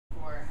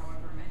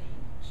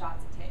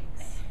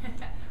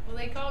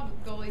called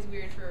goalies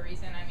weird for a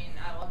reason. I mean,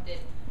 I loved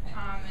it.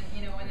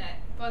 And when that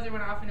buzzer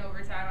went off in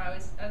overtime, I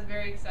was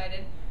very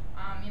excited.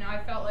 I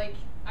felt like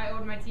I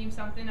owed my team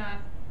something.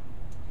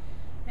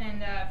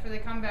 And for the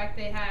comeback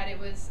they had,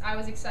 I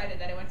was excited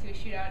that it went to a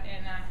shootout,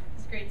 and it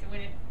was great to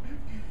win it.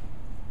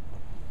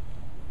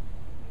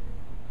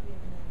 We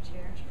have another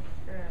chair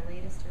for our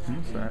latest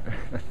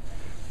round.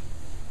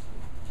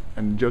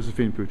 And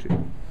Josephine Pucci.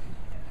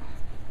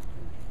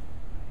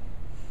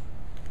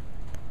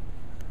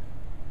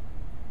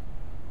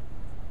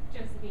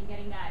 Josephine,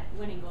 getting that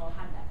winning goal,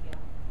 how did that feel?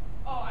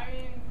 Oh, I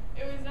mean,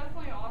 it was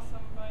definitely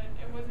awesome, but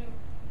it wasn't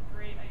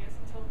great, I guess,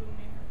 until Lou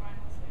made her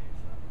final save.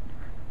 So,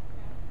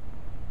 yeah.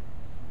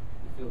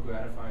 You feel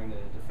gratifying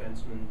the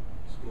defenseman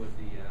scored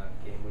the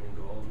game-winning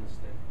goal in this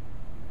thing?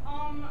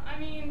 I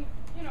mean,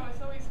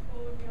 it's always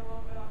cool to be a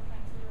little bit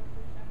offensive as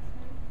a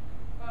defenseman,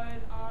 but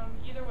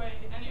either way,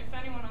 if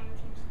anyone on the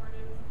team scored,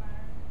 it doesn't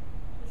matter.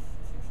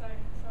 It's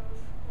exciting, so it was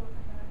cool to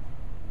come back.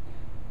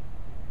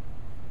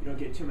 You don't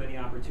get too many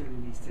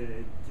opportunities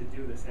to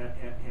do this, have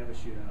a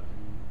shootout.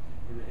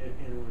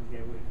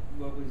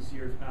 What was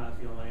your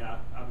feeling like?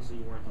 Obviously,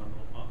 you weren't on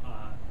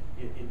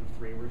in the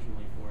three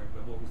originally for it,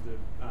 but what was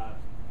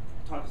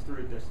talk us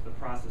through the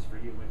process for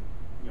you when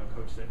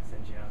Coach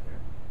sent you out there?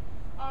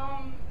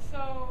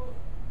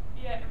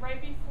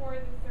 Right before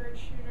the third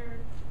shooter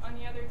on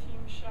the other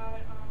team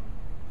shot,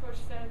 Coach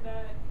said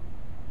that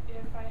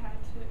if we had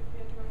to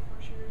go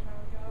 4 shooters, I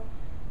would go.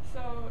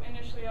 So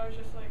initially, I was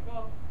just like,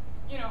 well,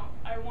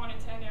 I wanted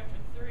to end after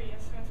 3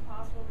 as soon as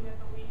possible. We had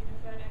the lead. If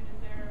that ended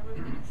there, it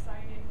would have been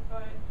exciting.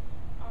 But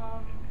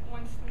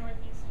once the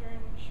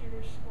Northeastern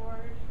shooter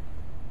scored,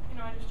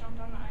 I just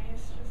jumped on the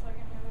ice just like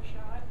any other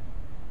shot.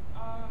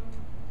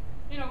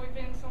 We've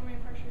been in so many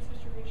pressure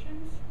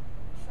situations,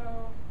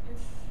 so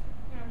it's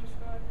just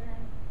go out there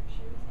and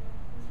shoot. So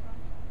it was fun.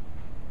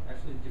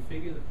 Actually, did you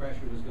figure the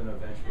pressure was going to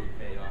eventually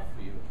pay off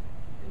for you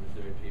in the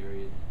third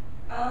period?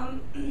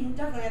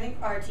 Definitely. I think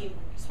our team,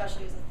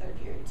 especially, was a third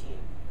period team.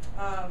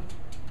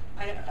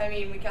 I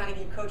mean, we kind of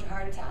gave Coach a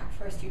heart attack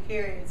first 2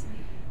 periods,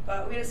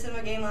 but we had a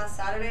similar game last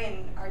Saturday,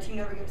 and our team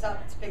never gives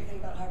up. It's a big thing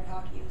about Harvard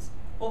hockey is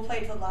we'll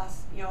play till the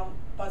last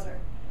buzzer,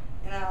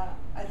 and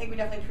I think we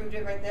definitely proved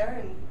it right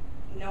there, and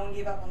no one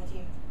gave up on the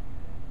team.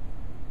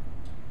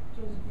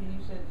 Josephine,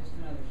 you said just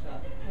another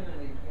shot.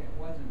 Clearly, it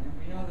wasn't. And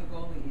we know the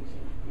goalie eats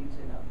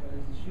it up, but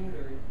as a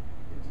shooter,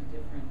 it's a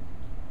different.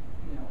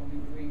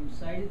 Were you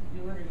excited to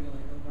do it, or you were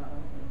like, oh wow?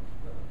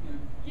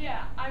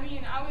 Yeah, I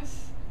mean, I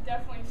was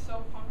definitely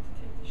so pumped to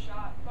take the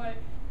shot, but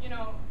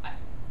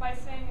by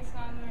saying it's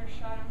not another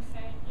shot, I'm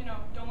saying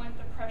don't let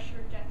the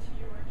pressure get to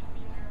you or to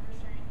be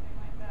nervous or anything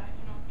like that.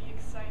 Be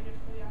excited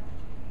for the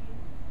opportunity,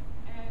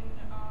 and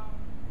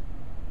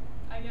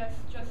I guess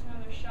just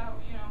another shot.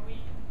 We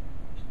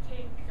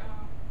take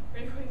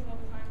breakaways all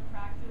the time in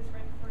practice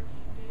right before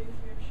game days.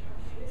 We have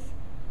showcase,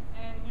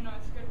 and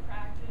it's good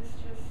practice.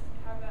 Just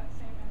have that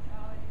same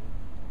mentality.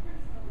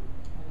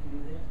 How do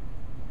you do that?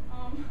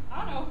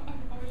 I don't know.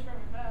 I always try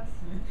my best.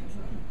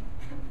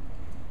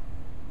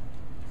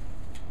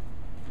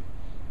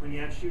 When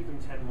you have shoot them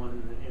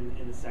 10-1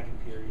 in the second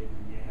period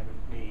and you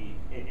haven't made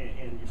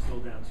and you're still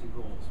down 2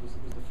 goals, was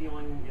the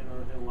feeling in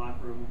the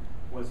locker room?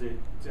 Was it?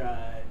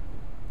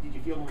 Did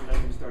you feel the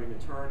momentum starting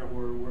to turn,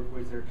 or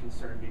was there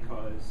concern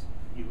because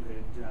you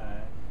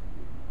had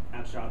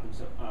outshot them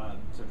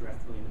so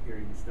drastically in the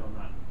period and still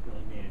not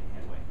really made any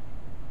headway?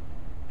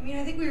 I mean,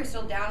 I think we were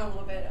still down a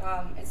little bit.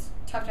 It's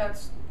tough to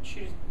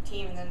outshoot a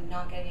team and then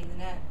not get any in the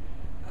net.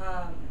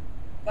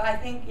 But I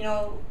think,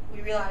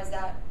 we realized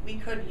that we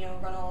could,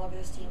 run all over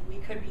this team. We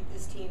could beat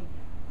this team.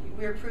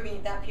 We were proving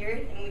it that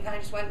period, and we kind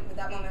of just went with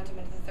that momentum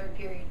into the third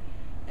period.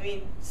 I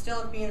mean, still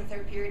at the beginning of the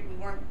third period, we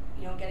weren't,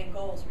 getting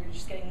goals. We were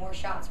just getting more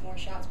shots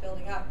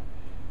building up.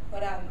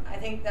 But I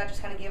think that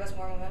just kind of gave us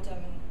more momentum,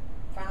 and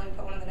finally we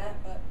put one in the net,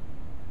 but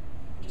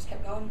we just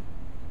kept going.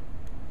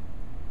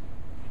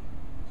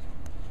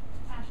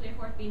 Ashley, your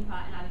 4th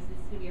Beanpot, and obviously this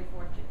is going to be your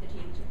 4th the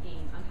championship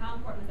game. How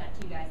important was that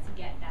to you guys to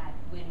get that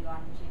win and go on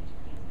to the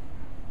championship game?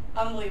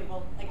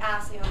 Unbelievable,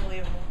 absolutely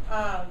unbelievable.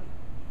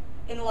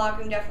 In the locker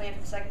room, definitely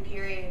after the second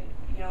period,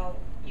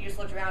 you just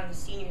looked around and the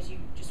seniors, you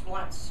just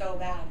want it so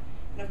bad.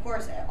 And of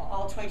course,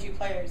 all 22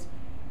 players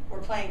were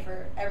playing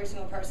for every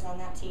single person on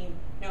that team.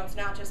 It's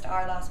not just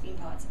our last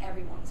Beanpot, it's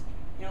everyone's.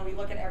 We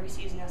look at every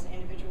season as an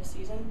individual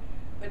season,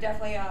 but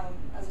definitely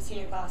as a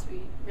senior class,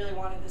 we really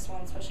wanted this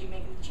one, especially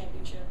making the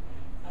championship.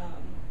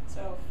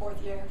 So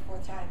 4th year,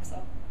 4th time, so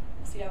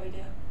we'll see how we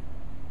do.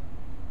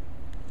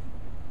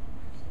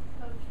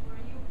 Coach, were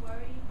you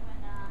worried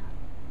when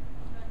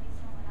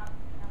Northeastern went up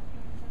in the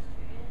first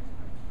period?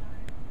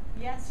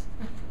 Yes,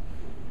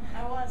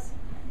 I was.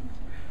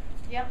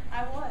 Yep,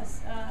 I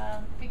was.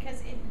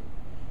 Because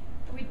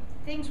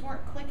things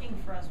weren't clicking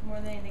for us more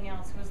than anything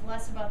else. It was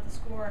less about the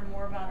score and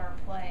more about our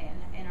play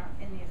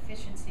and the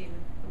efficiency of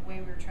the way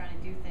we were trying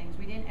to do things.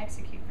 We didn't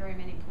execute very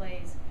many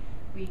plays.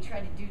 We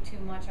tried to do too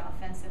much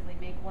offensively,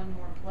 make one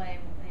more play,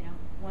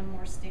 one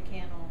more stick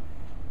handle,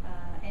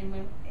 and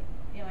when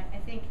I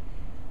think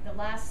the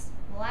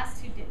the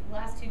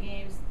last two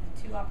games,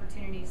 the 2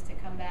 opportunities to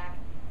come back,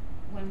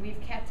 when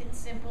we've kept it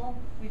simple,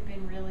 we've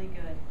been really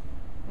good.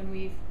 When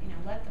we've,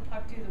 let the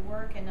puck do the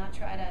work and not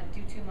try to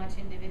do too much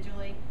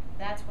individually,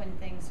 that's when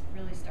things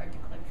really start to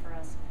click for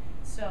us.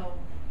 So,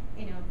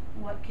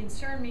 what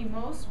concerned me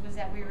most was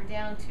that we were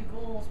down 2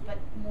 goals, but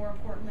more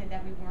importantly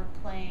that we weren't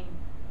playing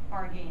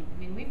our game. I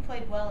mean, we've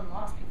played well and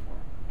lost before,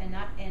 and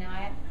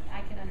I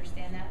can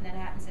understand that, and that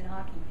happens in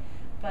hockey.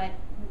 But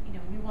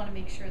we want to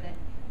make sure that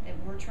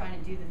we're trying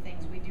to do the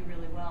things we do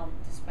really well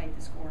despite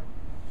the score.